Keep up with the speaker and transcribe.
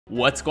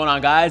What's going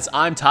on, guys?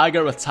 I'm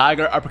Tiger with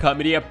Tiger Uppercut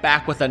Media,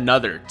 back with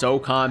another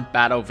Dokkan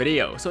battle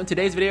video. So in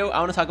today's video, I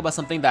want to talk about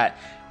something that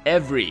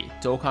every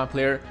Dokkan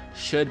player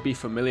should be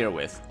familiar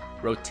with: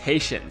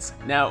 rotations.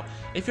 Now,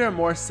 if you're a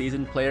more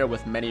seasoned player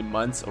with many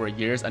months or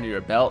years under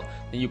your belt,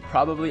 then you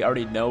probably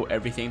already know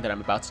everything that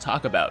I'm about to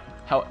talk about.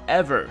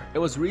 However, it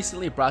was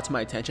recently brought to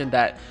my attention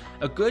that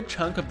a good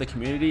chunk of the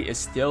community is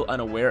still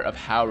unaware of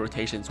how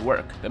rotations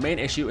work. The main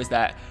issue is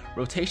that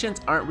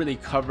rotations aren't really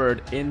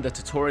covered in the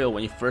tutorial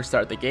when you first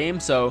start the game,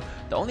 so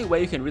the only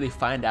way you can really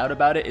find out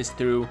about it is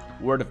through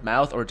word of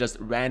mouth or just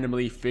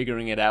randomly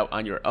figuring it out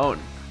on your own.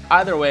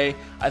 Either way,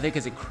 I think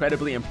it's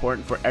incredibly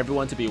important for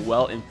everyone to be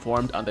well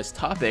informed on this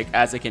topic,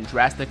 as it can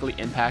drastically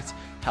impact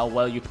how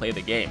well you play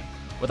the game.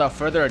 Without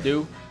further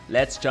ado,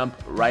 let's jump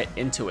right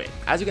into it.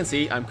 As you can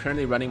see, I'm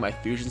currently running my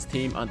Fusions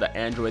team on the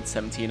Android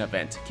 17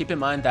 event. Keep in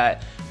mind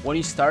that when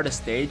you start a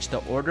stage, the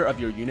order of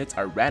your units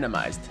are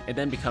randomized. It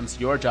then becomes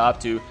your job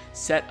to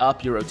set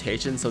up your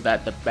rotation so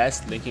that the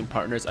best linking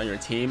partners on your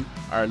team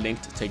are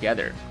linked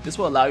together. This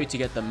will allow you to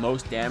get the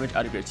most damage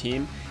out of your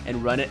team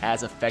and run it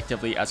as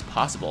effectively as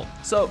possible.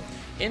 So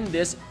in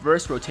this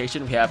first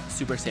rotation, we have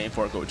Super Saiyan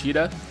 4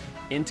 Gogeta,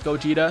 Int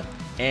Gogeta,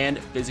 and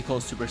Physical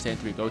Super Saiyan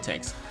 3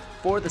 Gotenks.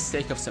 For the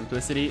sake of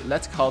simplicity,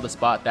 let's call the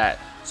spot that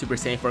Super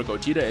Saiyan 4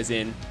 Gogeta is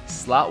in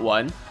slot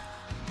 1,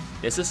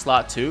 this is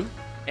slot 2,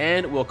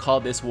 and we'll call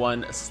this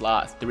one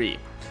slot 3.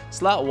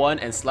 Slot 1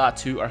 and slot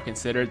 2 are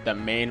considered the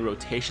main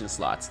rotation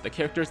slots. The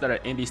characters that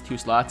are in these two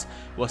slots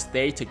will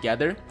stay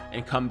together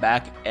and come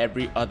back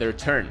every other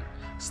turn.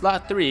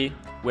 Slot 3,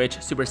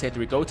 which Super Saiyan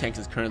 3 Gotenks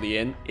is currently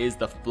in, is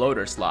the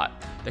floater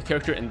slot. The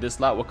character in this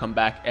slot will come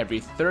back every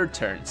third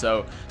turn,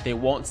 so they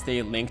won't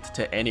stay linked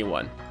to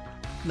anyone.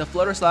 The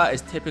floater slot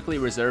is typically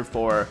reserved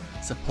for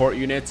support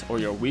units or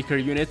your weaker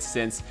units,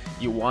 since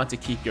you want to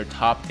keep your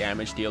top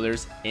damage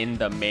dealers in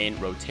the main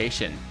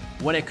rotation.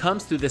 When it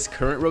comes to this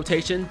current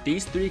rotation,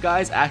 these three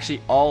guys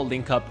actually all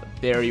link up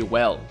very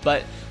well,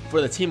 but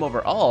for the team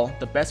overall,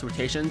 the best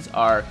rotations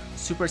are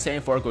Super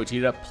Saiyan 4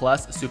 Gogeta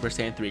plus Super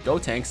Saiyan 3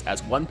 Gotenks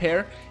as one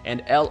pair,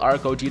 and LR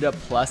Gogeta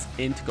plus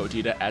Int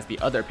Gogeta as the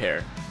other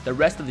pair. The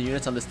rest of the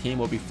units on this team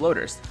will be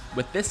floaters.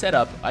 With this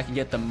setup, I can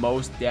get the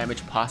most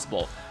damage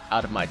possible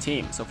out of my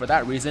team. So for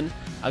that reason,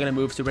 I'm going to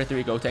move Super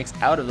 3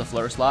 Gotenks out of the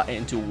floater slot and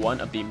into one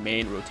of the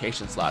main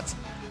rotation slots.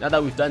 Now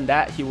that we've done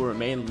that, he will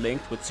remain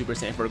linked with Super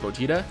Saiyan 4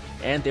 Gogeta,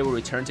 and they will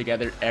return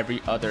together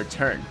every other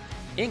turn.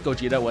 Int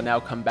Gogeta will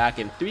now come back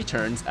in 3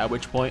 turns, at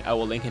which point I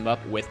will link him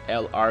up with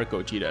LR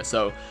Gogeta.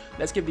 So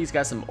let's give these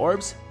guys some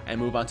orbs and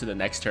move on to the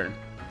next turn.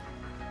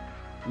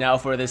 Now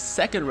for this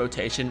second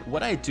rotation,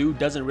 what I do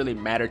doesn't really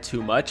matter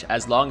too much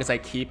as long as I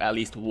keep at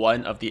least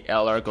one of the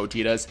LR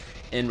Gogetas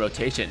in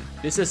rotation.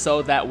 This is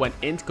so that when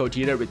Int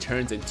Gogeta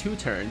returns in 2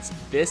 turns,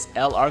 this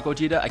LR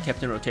Gogeta I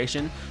kept in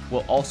rotation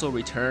will also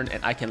return,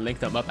 and I can link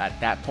them up at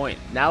that point.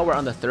 Now we're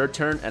on the 3rd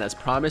turn, and as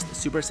promised,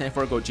 Super Saiyan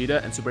 4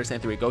 Gogeta and Super Saiyan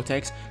 3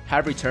 Gotenks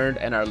have returned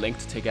and are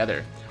linked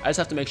together. I just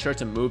have to make sure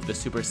to move the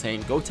Super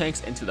Saiyan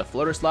Gotenks into the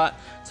floater slot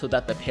so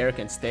that the pair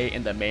can stay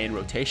in the main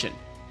rotation.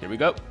 Here we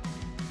go.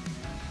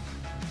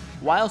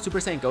 While Super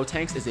Saiyan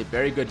Gotenks is a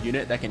very good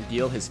unit that can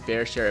deal his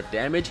fair share of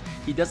damage,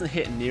 he doesn't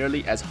hit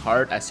nearly as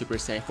hard as Super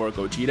Saiyan 4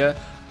 Gogeta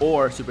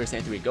or Super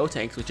Saiyan 3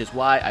 Gotenks, which is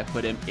why I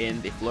put him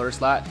in the floater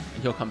slot,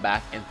 and he'll come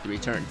back in 3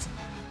 turns.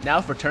 Now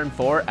for turn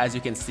 4, as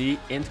you can see,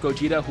 Int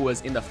Gogeta, who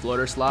was in the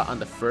floater slot on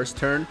the first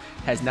turn,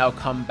 has now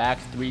come back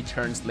 3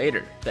 turns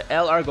later. The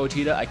LR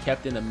Gogeta I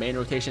kept in the main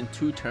rotation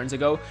 2 turns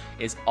ago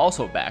is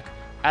also back.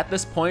 At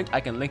this point, I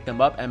can link them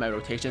up and my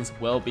rotations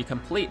will be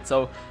complete,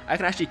 so I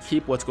can actually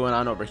keep what's going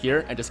on over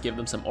here and just give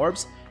them some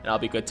orbs, and I'll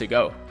be good to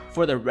go.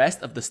 For the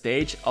rest of the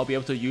stage, I'll be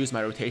able to use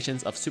my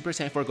rotations of Super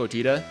Saiyan 4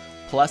 Gogeta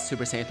plus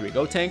Super Saiyan 3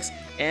 Gotenks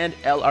and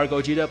LR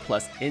Gogeta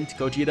plus Int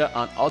Gogeta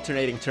on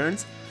alternating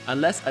turns,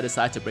 unless I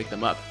decide to break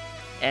them up.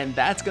 And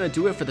that's gonna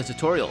do it for the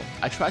tutorial.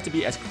 I tried to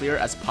be as clear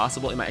as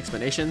possible in my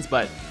explanations,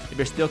 but if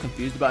you're still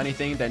confused about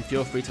anything, then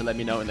feel free to let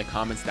me know in the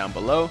comments down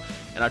below,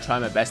 and I'll try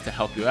my best to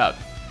help you out.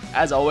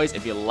 As always,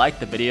 if you liked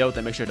the video,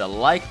 then make sure to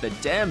like the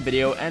damn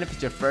video, and if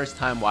it's your first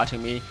time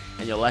watching me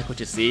and you like what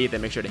you see,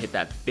 then make sure to hit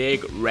that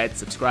big red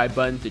subscribe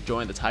button to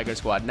join the Tiger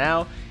Squad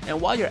now. And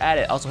while you're at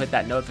it, also hit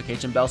that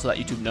notification bell so that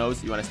YouTube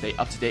knows you want to stay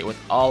up to date with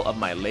all of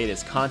my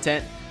latest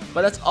content.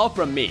 But that's all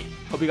from me.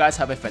 Hope you guys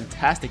have a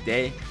fantastic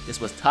day.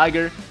 This was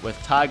Tiger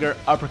with Tiger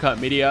Uppercut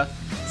Media,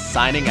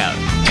 signing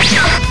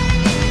out.